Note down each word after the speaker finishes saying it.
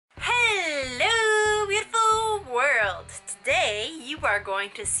are going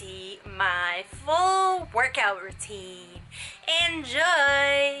to see my full workout routine.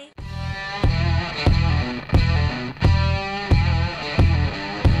 Enjoy!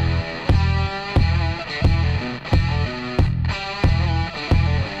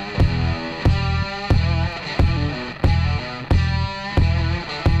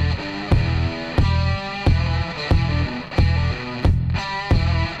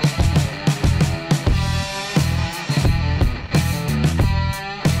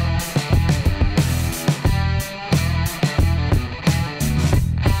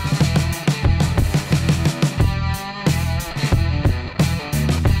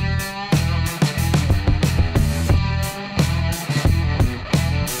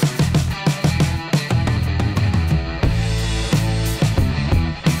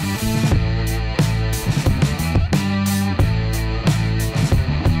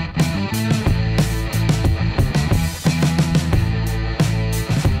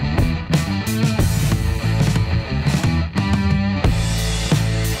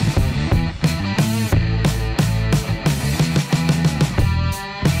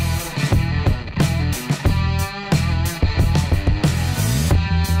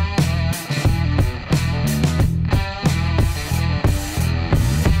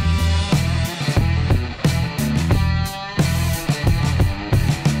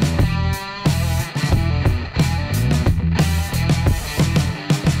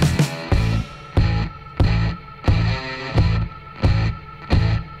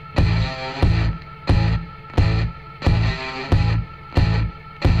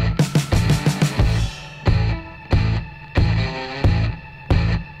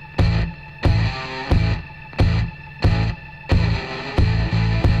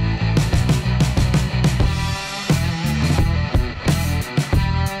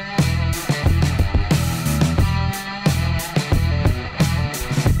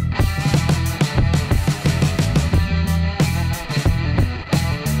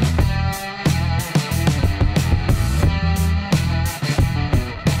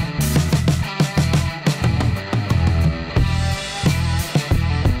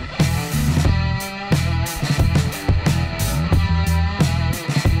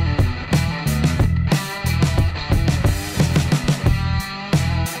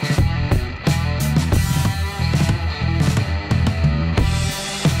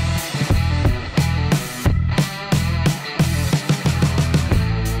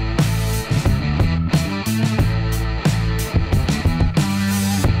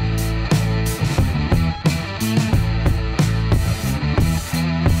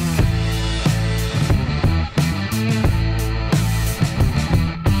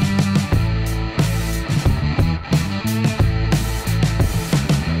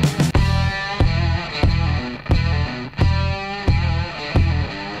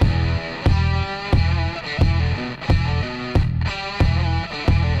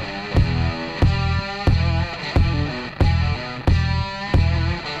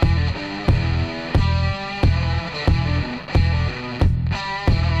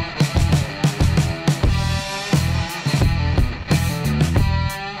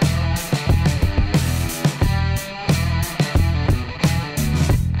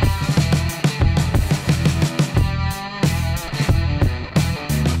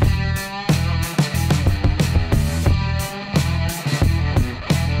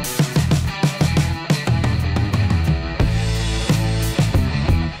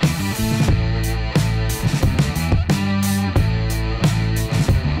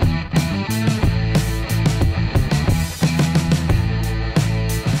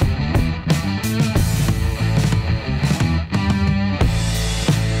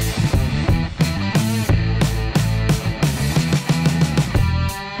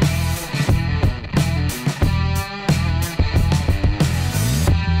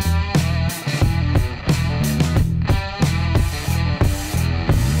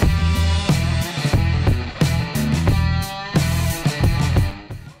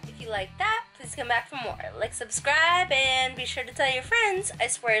 Come back for more. Like, subscribe, and be sure to tell your friends. I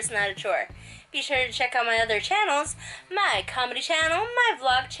swear it's not a chore. Be sure to check out my other channels, my comedy channel, my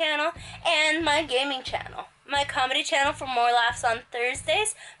vlog channel, and my gaming channel. My comedy channel for more laughs on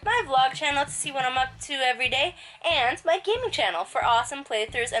Thursdays, my vlog channel to see what I'm up to every day, and my gaming channel for awesome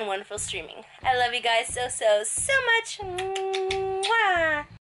playthroughs and wonderful streaming. I love you guys so much. Mwah!